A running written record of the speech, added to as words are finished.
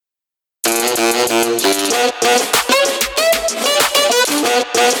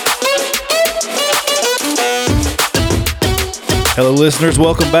Hello, listeners.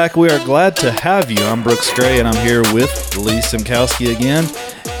 Welcome back. We are glad to have you. I'm Brooks Gray, and I'm here with Lee Simkowski again,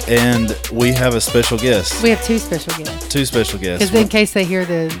 and we have a special guest. We have two special guests. Two special guests. Because in case they hear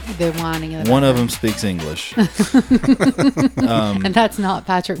the whining. One of them speaks English. And that's not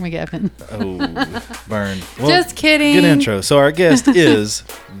Patrick McGuffin. Oh, burn. Well, just kidding. Good intro. So our guest is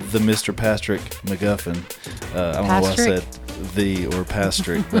the Mr. Patrick McGuffin. I don't know why I said the or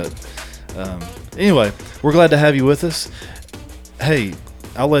Patrick, but anyway, we're glad to have you with us. Hey,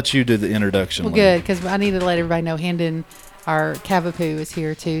 I'll let you do the introduction. Well, good, because I need to let everybody know Hendon, our Cavapoo, is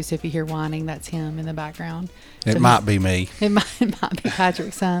here too. So if you hear whining, that's him in the background. It might be me. It might be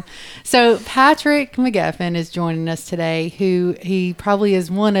Patrick's son. So Patrick McGuffin is joining us today, who he probably is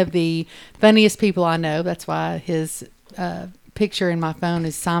one of the funniest people I know. That's why his picture in my phone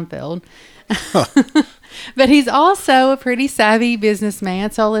is Seinfeld. But he's also a pretty savvy businessman.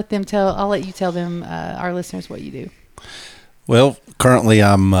 So I'll let you tell them, our listeners, what you do. Well, currently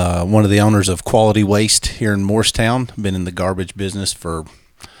I'm one of the owners of Quality Waste here in Morristown. Been in the garbage business for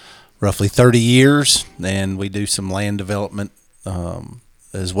roughly 30 years, and we do some land development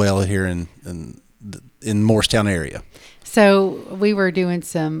as well here in Morristown area. So we were doing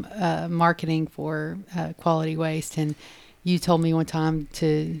some marketing for Quality Waste, and you told me one time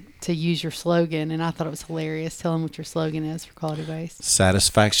to use your slogan, and I thought it was hilarious. Tell them what your slogan is for Quality Waste.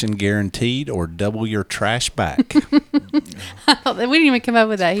 Satisfaction guaranteed, or double your trash back. We didn't even come up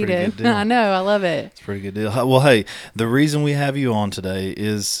with that. He did. I know. I love it. It's a pretty good deal. Well, hey, the reason we have you on today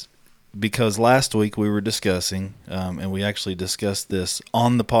is because last week we were discussing, and we actually discussed this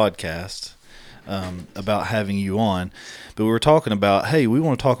on the podcast, about having you on, but we were talking about, hey, we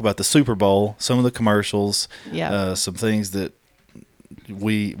want to talk about the Super Bowl, some of the commercials, some things that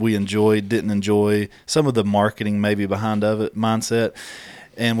we enjoyed, didn't enjoy, some of the marketing maybe behind of it, mindset,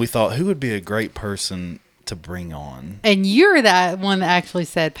 and we thought, who would be a great person to bring on? And you're that one that actually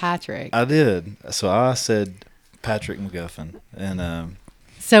said Patrick. I did. So I said Patrick McGuffin, and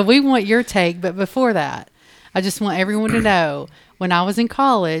so we want your take, but before that, I just want everyone to know, when I was in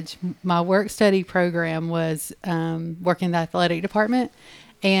college, my work-study program was working in the athletic department,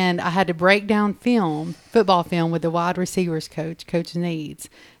 and I had to break down football film with the wide receivers coach needs.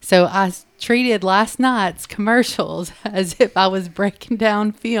 So I treated last night's commercials as if I was breaking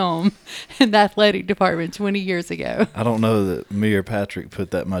down film in the athletic department 20 years ago. I don't know that me or Patrick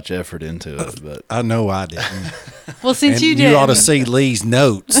put that much effort into it, but I know I didn't. Well, since you did, you ought to see Lee's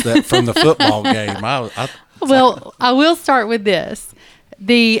notes from the football game. Well, I will start with this.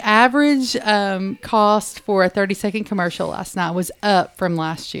 The average cost for a 30-second commercial last night was up from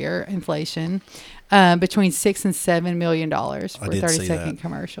last year, inflation, between $6 and $7 million for a 30-second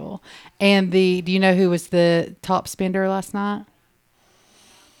commercial. And do you know who was the top spender last night?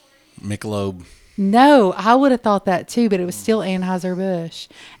 Michelob. No, I would have thought that too, but it was still Anheuser-Busch.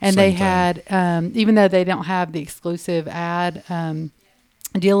 And they had, even though they don't have the exclusive ad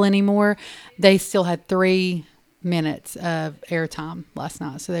deal anymore, they still had 3 minutes of airtime last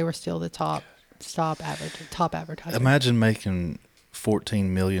night, so they were still the top advertiser. Imagine making $14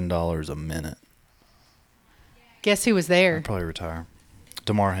 million a minute. Guess who was there? I'd probably retire.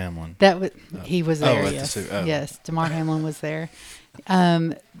 Damar Hamlin. He was there. Yes, yes, Damar Hamlin was there.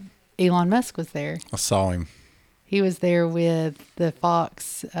 Elon Musk was there. I saw him. He was there with the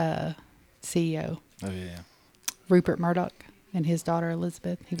Fox CEO. Oh yeah, Rupert Murdoch and his daughter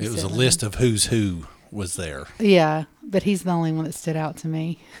Elizabeth. It was a list of who's who was there. Yeah, but he's the only one that stood out to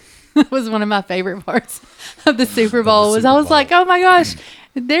me. It was one of my favorite parts of the Super Bowl. I was like, oh my gosh,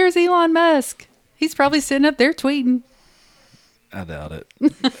 there's Elon Musk. He's probably sitting up there tweeting. I doubt it.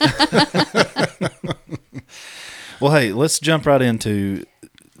 Well, hey, let's jump right into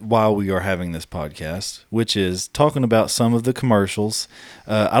why we are having this podcast, which is talking about some of the commercials.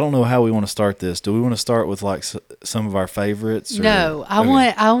 I don't know how we want to start this. Do we want to start with like some of our favorites? No, I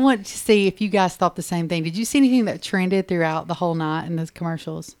want to see if you guys thought the same thing. Did you see anything that trended throughout the whole night in those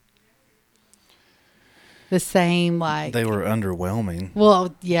commercials? The same, like they were underwhelming.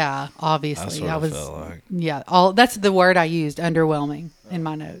 Well, yeah, obviously, I felt like. Yeah, that's the word I used. Underwhelming in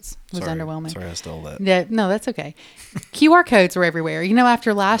my notes was underwhelming. Sorry, I stole that. Yeah, no, that's okay. QR codes were everywhere. You know,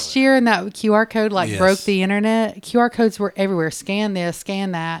 after last year and that QR code broke the internet, QR codes were everywhere. Scan this,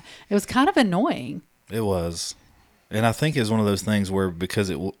 scan that. It was kind of annoying. It was, and I think it's one of those things where because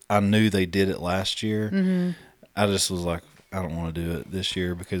I knew they did it last year, I just was like, I don't want to do it this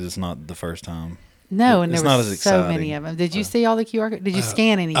year because it's not the first time. No, and It's there not were as so exciting. many of them. Did you see all the QR codes? Did you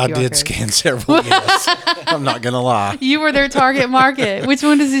scan any QR I did codes? scan several, yes. I'm not going to lie. You were their target market. Which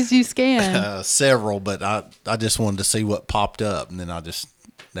one did you scan? Several, but I just wanted to see what popped up, and then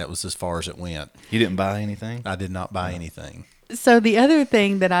that was as far as it went. You didn't buy anything? I did not buy anything. So the other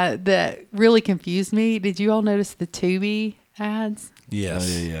thing that really confused me, did you all notice the Tubi ads? Yes.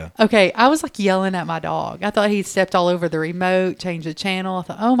 Oh, yeah. Okay, I was like yelling at my dog. I thought he stepped all over the remote, changed the channel. I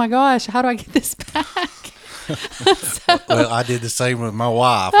thought, oh my gosh, how do I get this back? Well, I did the same with my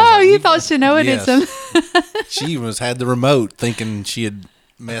wife. Oh, you thought Shanoa did some. She had the remote thinking she had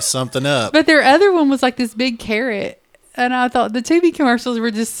messed something up. But their other one was like this big carrot. And I thought the Tubi commercials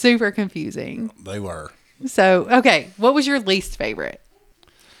were just super confusing. They were. So, okay, what was your least favorite?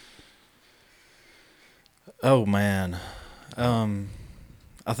 Oh, man.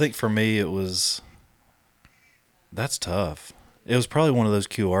 I think for me that's tough. It was probably one of those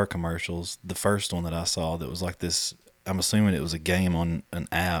QR commercials, the first one that I saw that was like this. I'm assuming it was a game on an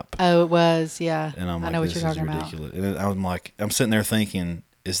app. Oh, it was, yeah. And I'm like, I know what this you're is talking ridiculous. And I'm like, I'm sitting there thinking,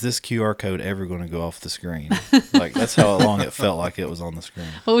 is this QR code ever going to go off the screen? Like, that's how long it felt like it was on the screen.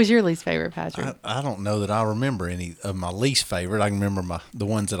 What was your least favorite, Patrick? I don't know that I remember any of my least favorite. I can remember the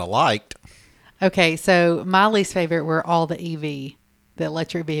ones that I liked. Okay, so my least favorite were all the EV, the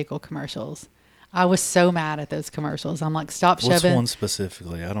electric vehicle commercials. I was so mad at those commercials. I'm like, stop What's shoving. one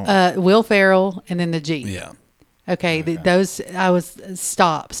specifically? I don't. Will Ferrell and then the Jeep. Yeah. Okay,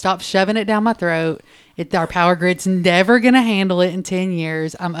 stop shoving it down my throat. Our power grid's never going to handle it in 10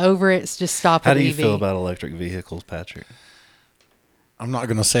 years. I'm over it. Just stop How with do you EV. feel about electric vehicles, Patrick? I'm not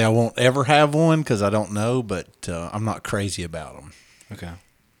going to say I won't ever have one because I don't know, but I'm not crazy about them. Okay.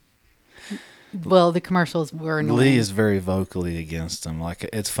 Well, the commercials were annoying. Leigh is very vocally against them. Like,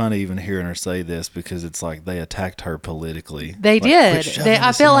 it's funny even hearing her say this because it's like they attacked her politically. They Like, did. quit shoving I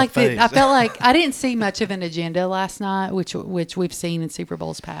this in felt my like face. I felt like I didn't see much of an agenda last night, which we've seen in Super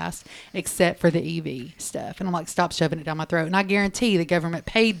Bowls past, except for the EV stuff. And I'm like, stop shoving it down my throat. And I guarantee the government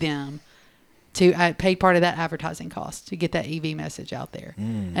paid them to paid part of that advertising cost to get that EV message out there.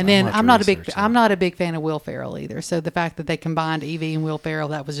 And then might I'm not research that. I'm not a big fan of Will Ferrell either. So the fact that they combined EV and Will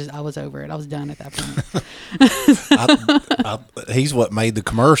Ferrell, I was over it. I was done at that point. He's what made the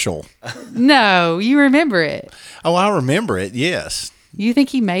commercial. No, you remember it. Oh, I remember it. Yes. You think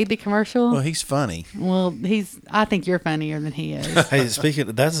he made the commercial? Well, he's funny. Well, I think you're funnier than he is. Hey, speaking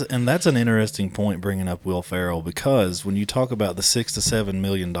of, that's an interesting point bringing up Will Ferrell, because when you talk about the $6 to $7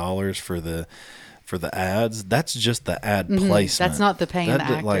 million for the ads, that's just the ad placement. That's not the paying the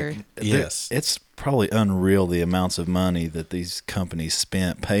actor. Like, Yes. it's probably unreal the amounts of money that these companies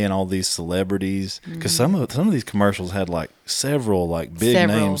spent paying all these celebrities, because some of these commercials had like several like big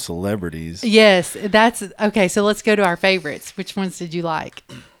name celebrities. Yes, that's okay. So let's go to our favorites. Which ones did you like?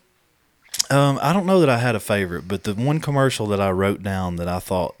 I don't know that I had a favorite, but the one commercial that I wrote down that I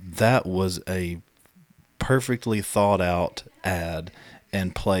thought that was a perfectly thought out ad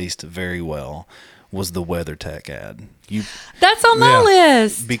and placed very well was the WeatherTech ad. That's on my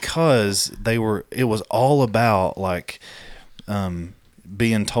list. Because it was all about like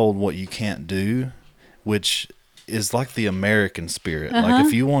being told what you can't do, which is like the American spirit. Like,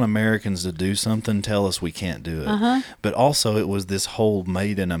 if you want Americans to do something, tell us we can't do it. But also it was this whole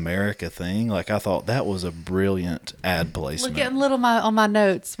made in America thing. Like, I thought that was a brilliant ad placement. Look at on my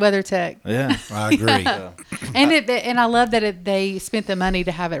notes, WeatherTech. Yeah. I agree. And I love that they spent the money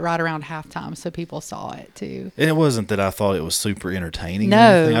to have it right around halftime, so people saw it too. And it wasn't that I thought it was super entertaining. No,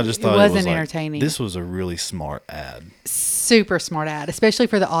 or anything. I just it thought wasn't was like, entertaining. This was a really smart ad. Super smart ad, especially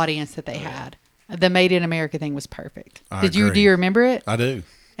for the audience that they had. The Made in America thing was perfect. I Do agree. you remember it? I do.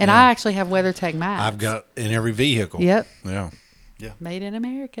 And I actually have WeatherTech Max. I've got in every vehicle. Yep. Yeah. Made in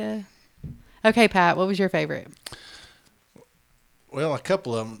America. Okay, Pat, what was your favorite? Well, a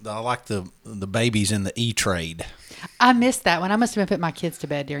couple of them. I like the babies in the E-Trade. I missed that one. I must have been putting my kids to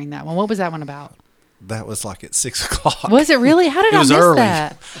bed during that one. What was that one about? That was like at 6 o'clock. Was it really? How did It I was miss early.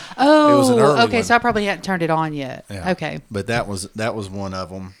 that? Oh, It was an early okay. one. So I probably hadn't turned it on yet. Yeah. Okay. But that was one of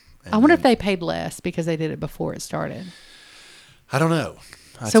them. I wonder if they paid less because they did it before it started. I don't know.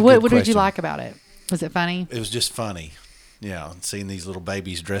 That's So a what good did you question. like about it? Was it funny? It was just funny. Yeah, and seeing these little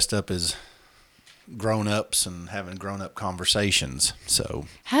babies dressed up as grown-ups and having grown-up conversations. So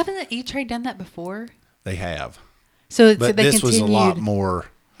Haven't the E-Trade done that before? they have. So But they this was continued. a lot more.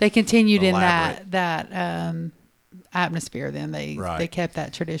 They continued elaborate. in that atmosphere. Then they Right. kept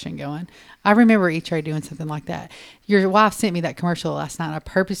that tradition going. I remember E-Trade doing something like that. Your wife sent me that commercial last night. I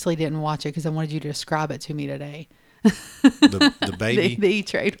purposely didn't watch it because I wanted you to describe it to me today. The baby. the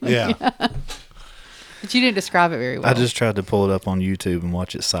E-Trade one. Yeah. But you didn't describe it very well. I just tried to pull it up on YouTube and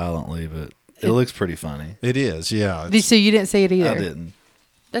watch it silently, but It looks pretty funny. It is, yeah. So you didn't see it either? I didn't.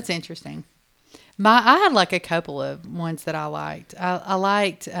 That's interesting. I had like a couple of ones that I liked. I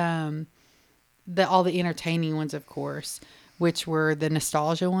liked all the entertaining ones, of course, which were the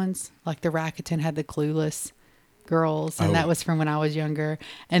nostalgia ones. Like the Rakuten had the Clueless girls, and that was from when I was younger.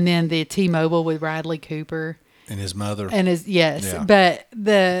 And then the T-Mobile with Bradley Cooper and his mother. and his Yeah. But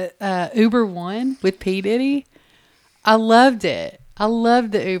the Uber one with P Diddy, I loved it. I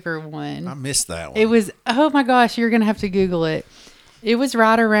loved the Uber one. I missed that one. It was, oh my gosh, you're gonna have to Google it. It was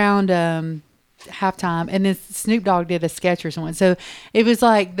right around halftime, and then Snoop Dogg did a Skechers one. So it was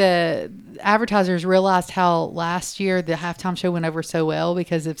like the advertisers realized how last year the halftime show went over so well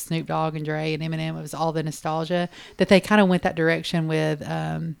because of Snoop Dogg and Dre and Eminem. It was all the nostalgia that they kind of went that direction with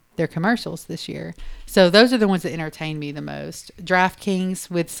their commercials this year. So those are the ones that entertained me the most. DraftKings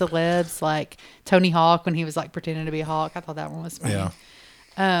with celebs like Tony Hawk when he was like pretending to be a hawk. I thought that one was funny.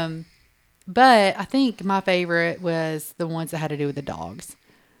 Yeah. But I think my favorite was the ones that had to do with the dogs.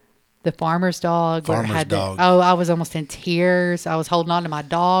 The farmer's dog. I was almost in tears. I was holding on to my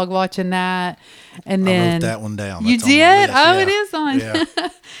dog watching that. And then I wrote that one down. You That's on my did? list. Oh, Yeah. it is on. Yeah.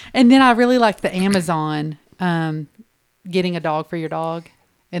 And then I really liked the Amazon getting a dog for your dog.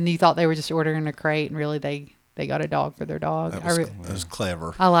 And you thought they were just ordering a crate, and really they got a dog for their dog. That was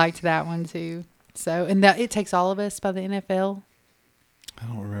clever. I liked that one too. So, and It Takes All of Us by the NFL. I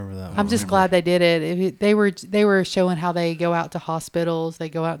don't remember that one. I'm just glad they did it. They were showing how they go out to hospitals, they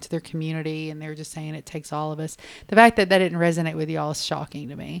go out to their community, and they were just saying it takes all of us. The fact that didn't resonate with y'all is shocking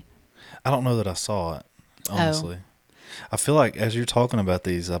to me. I don't know that I saw it, honestly. I feel like as you're talking about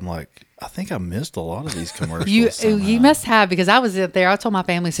these, I'm like, I think I missed a lot of these commercials. You must have, because I was up there. I told my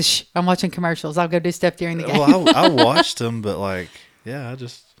family, "Shh, I'm watching commercials. I'll go do stuff during the game." Well, I watched them, but like, yeah, I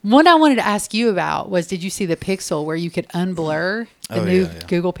just. One I wanted to ask you about was, did you see the Pixel where you could unblur the new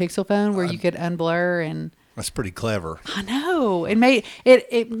Google Pixel phone where you could unblur and? That's pretty clever. I know. It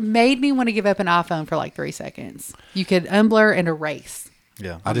made me want to give up an iPhone for like 3 seconds. You could unblur and erase.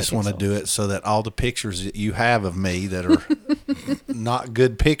 Yeah, I just want to do it so that all the pictures that you have of me that are not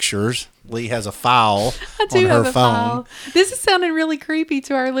good pictures, Leigh has a file on her phone. File. This is sounding really creepy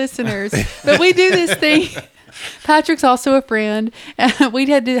to our listeners, but we do this thing. Patrick's also a friend. We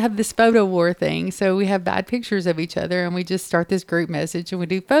had to have this photo war thing. So we have bad pictures of each other, and we just start this group message and we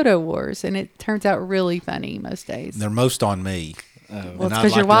do photo wars. And it turns out really funny most days. They're most on me. Well, it's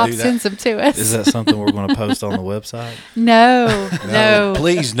because your wife sends them to us. Is that something we're going to post on the website? No.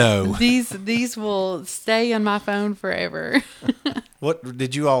 Please no. These will stay on my phone forever. What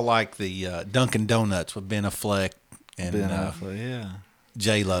did you all like? The Dunkin' Donuts with Ben Affleck and Ben Affleck, yeah.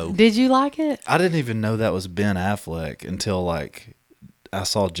 J-Lo. Did you like it? I didn't even know that was Ben Affleck until like I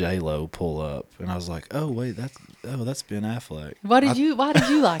saw J-Lo pull up, and I was like, "Oh wait, that's Ben Affleck." Why did you like it?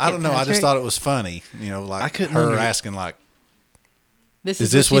 I don't know. Patrick? I just thought it was funny. Like I couldn't her under- asking like,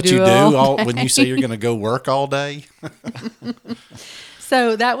 Is this what you do all when you say you're going to go work all day?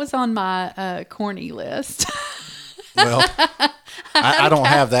 So that was on my corny list. Well, I don't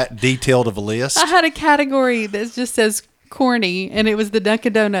have that detailed of a list. I had a category that just says corny, and it was the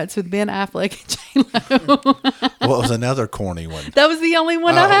Dunkin' Donuts with Ben Affleck and J-Lo. What was another corny one? That was the only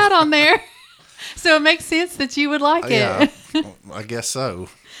one I had on there. So it makes sense that you would like it. Yeah, I guess so.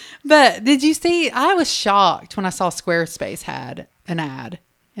 But did you see, I was shocked when I saw Squarespace had an ad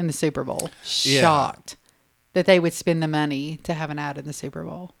in the Super Bowl. Shocked that they would spend the money to have an ad in the Super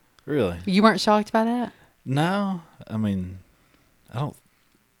Bowl. Really? You weren't shocked by that? No, I mean, I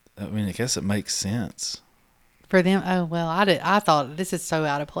guess it makes sense. For them? Oh, well, I thought this is so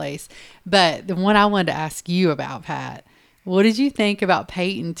out of place. But the one I wanted to ask you about, Pat, what did you think about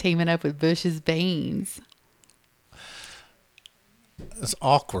Peyton teaming up with Bush's Beans? It's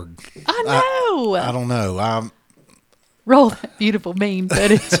awkward. I know. I don't know. Roll that beautiful bean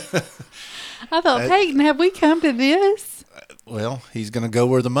footage. I thought, Peyton, have we come to this? Well, he's going to go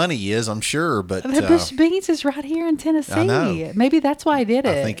where the money is, I'm sure. But The Bush Beans is right here in Tennessee. I know. Maybe that's why I did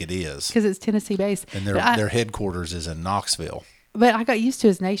it. I think it is. Because it's Tennessee based. And their headquarters is in Knoxville. But I got used to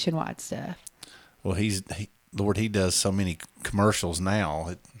his nationwide stuff. Well, he does so many commercials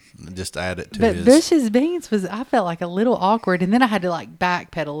now. Just add it to but his. Bush's Beans I felt like a little awkward. And then I had to like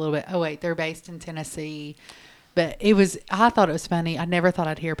backpedal a little bit. Oh, wait, they're based in Tennessee. But I thought it was funny. I never thought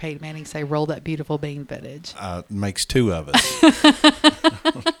I'd hear Peyton Manning say, roll that beautiful bean footage. Makes two of us.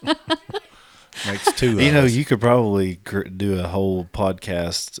 Makes two of us. You could probably do a whole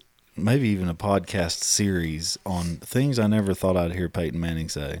podcast, maybe even a podcast series on things I never thought I'd hear Peyton Manning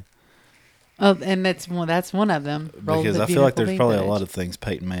say. Oh, and that's one of them. Because I feel like there's probably a lot of things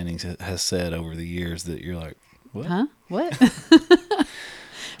Peyton Manning has said over the years that you're like, what? Huh? What?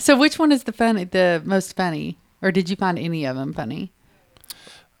 So which one is the most funny? Or did you find any of them funny?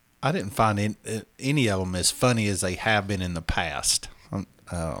 I didn't find any of them as funny as they have been in the past.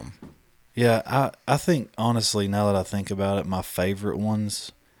 Yeah, I think, honestly, now that I think about it, my favorite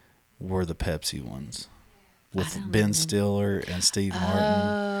ones were the Pepsi ones with Ben Stiller and Steve Martin.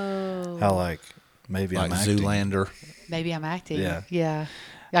 Oh. How, like, maybe Like I'm acting. Zoolander. Maybe I'm acting. Yeah. Yeah.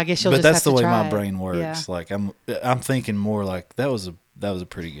 I guess you'll But just that's have the to way try my it. brain works. Yeah. Like, I'm thinking more like that was a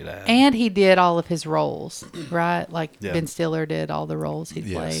pretty good ad. And he did all of his roles, right? Like Yeah. Ben Stiller did all the roles he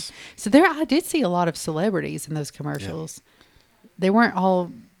played. Yes. So I did see a lot of celebrities in those commercials. They weren't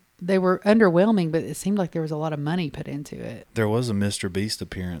all, they were underwhelming, but it seemed like there was a lot of money put into it. There was a Mr. Beast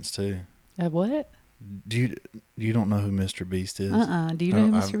appearance too. What? You don't know who Mr. Beast is? Do you know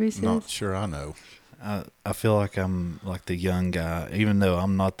who Mr. Beast I'm not is? sure I know. I feel like I'm like the young guy, even though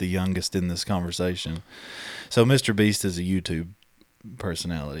I'm not the youngest in this conversation. So Mr. Beast is a YouTube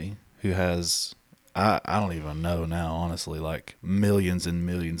personality who has, I don't even know now, honestly, like millions and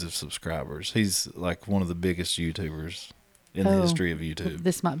millions of subscribers. He's like one of the biggest YouTubers in the history of YouTube.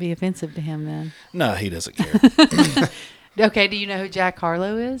 This might be offensive to him then. No, he doesn't care. Okay, do you know who Jack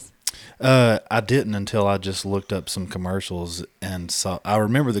Harlow is? I didn't until I just looked up some commercials and saw. I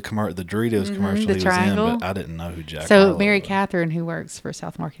remember the Doritos commercial the he was triangle. in, but I didn't know who Jack. So Harlow Mary was. Catherine, who works for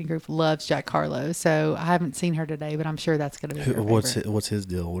South Marketing Group, loves Jack Harlow. So I haven't seen her today, but I'm sure that's going to be her favorite. What's his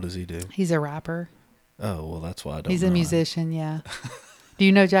deal? What does he do? He's a rapper. Oh, well, that's why I don't. He's know a him. musician. Yeah. Do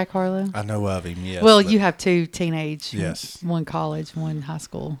you know Jack Harlow? I know of him, yes. Well, but you have two teenage, Yes. one college, one high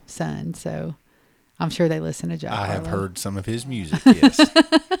school son. So I'm sure they listen to Jack I Harlow. have heard some of his music, yes.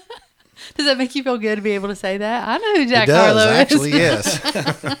 Does that make you feel good to be able to say that? I know who Jack It does, Harlow actually, is.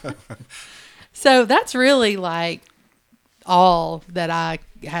 yes. So that's really like all that I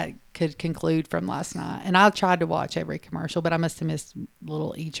could conclude from last night. And I tried to watch every commercial, but I must have missed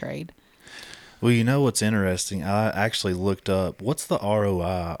little E-Trade. Well, you know what's interesting? I actually looked up what's the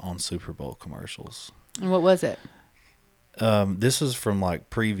ROI on Super Bowl commercials. And what was it? This is from like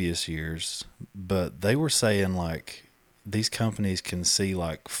previous years, but they were saying like these companies can see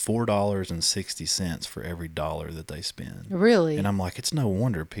like $4.60 for every dollar that they spend. Really? And I'm like, it's no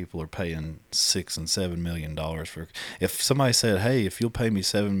wonder people are paying $6 and $7 million for. If somebody said, "Hey, if you'll pay me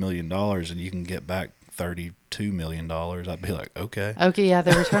 $7 million and you can get back $32 million," I'd be like, okay. Okay, yeah,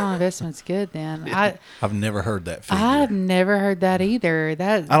 the return on investment's good then. I've never heard that figure. I've never heard that either.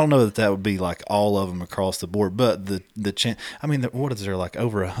 I don't know that would be like all of them across the board, but the chance. I mean, what is there, like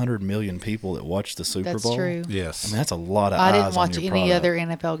over 100 million people that watch the Super That's Bowl? true. Yes. I mean, that's a lot of I eyes didn't watch on your any product. other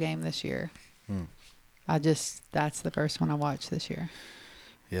NFL game this year. That's the first one I watched this year.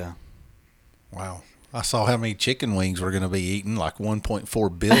 Yeah. Wow. I saw how many chicken wings we're going to be eating, like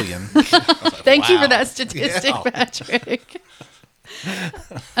 1.4 billion. Thank you for wow. that statistic, Yeah. Patrick.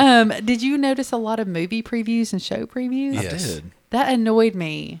 Did you notice a lot of movie previews and show previews? I Yes. did. That annoyed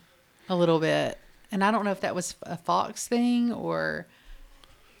me a little bit. And I don't know if that was a Fox thing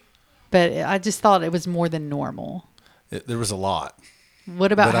but I just thought it was more than normal. There was a lot.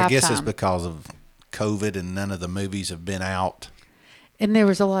 What about But I guess halftime? it's because of COVID and none of the movies have been out. And there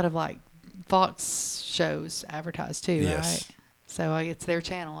was a lot of like Fox shows advertised too, Yes. right? So it's their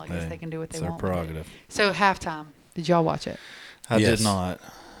channel. I guess Hey, they can do what they it's their want. with it. prerogative. So halftime, did y'all watch it? I Yes. did not.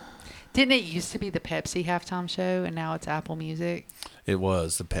 Didn't it used to be the Pepsi halftime show and now it's Apple Music? It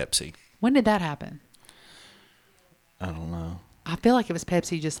was the Pepsi. When did that happen? I don't know. I feel like it was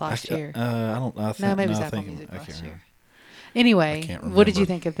Pepsi just last year. I don't. I think, No, maybe it was I Apple think, Music I last can't year. remember. Anyway, I can't what did you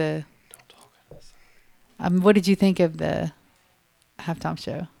remember. think of the? What did you think of the halftime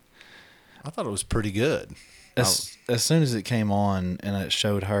show? I thought it was pretty good. As soon as it came on and it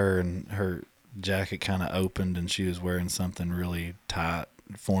showed her and her jacket kind of opened and she was wearing something really tight,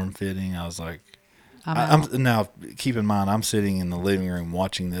 form fitting, I was like, I'm now keep in mind I'm sitting in the living room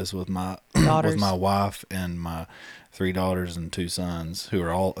watching this with my Daughters. with my wife and my 3 daughters and 2 sons who are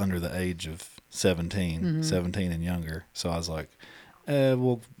all under the age of 17 and younger. So I was like,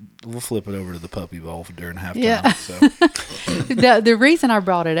 we'll flip it over to the puppy bowl during halftime. Yeah. So the reason I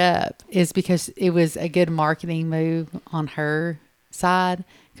brought it up is because it was a good marketing move on her side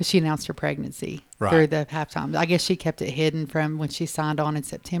because she announced her pregnancy through the halftime. I guess she kept it hidden from when she signed on in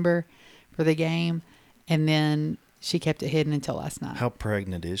September for the game, and then she kept it hidden until last night. how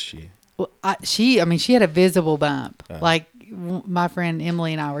pregnant is she? Well, she had a visible bump. My friend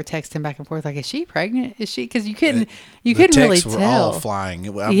Emily and I were texting back and forth, like, "Is she pregnant? Is she?" Because you couldn't really texts were tell. all flying.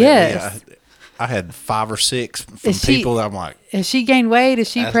 Yes. I had 5 or 6 from Is she- people that I'm like, Has she gained weight? Is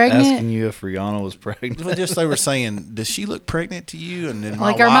she pregnant? Asking you if Rihanna was pregnant. well, just they were saying, does she look pregnant to you? And then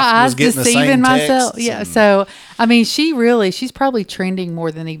Like, my are my wife eyes was getting the deceiving same myself? texts Yeah. and- So, I mean, she's probably trending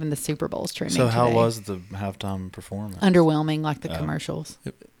more than even the Super Bowl's trending. So how today. was the halftime performance? Underwhelming, like the commercials.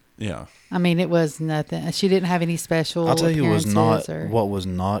 yeah. I mean, it was nothing. She didn't have any special. I'll tell you, appearances what was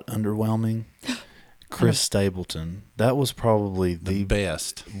not underwhelming. Chris Stapleton. That was probably The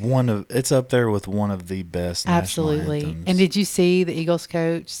best. it's up there with one of the best. national Absolutely. anthems. And did you see the Eagles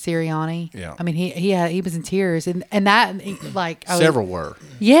coach Sirianni? Yeah. I mean, he was in tears, and that like Several were.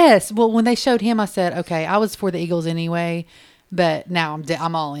 Yes. Well, when they showed him, I said, okay, I was for the Eagles anyway, but now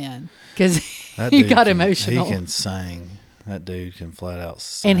I'm all in because That he dude got can- emotional. He can sing. That dude can flat out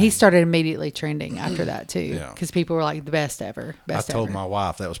sing. And he started immediately trending after that too, Yeah. because people were like the best ever. Best I told ever. my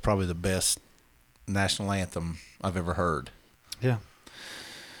wife that was probably the best national anthem I've ever heard. Yeah.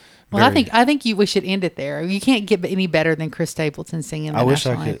 Well, Very- I think we should end it there. You can't get any better than Chris Stapleton singing the I wish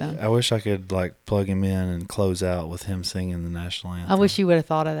national I could. anthem. I wish I could like plug him in and close out with him singing the national anthem. I wish you would have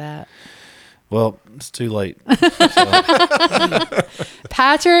thought of that. Well, it's too late.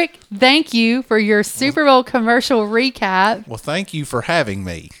 Patrick, thank you for your Super Bowl commercial recap. Well, thank you for having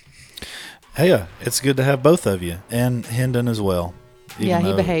me. Hey, yeah, it's good to have both of you and Hendon as well. Yeah,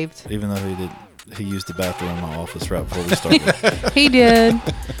 he behaved. Even though he used the bathroom in my office right before we started. He did.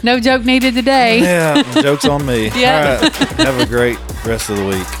 No joke needed today. Yeah, joke's on me. Yeah. All right, have a great rest of the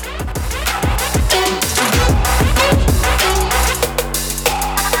week.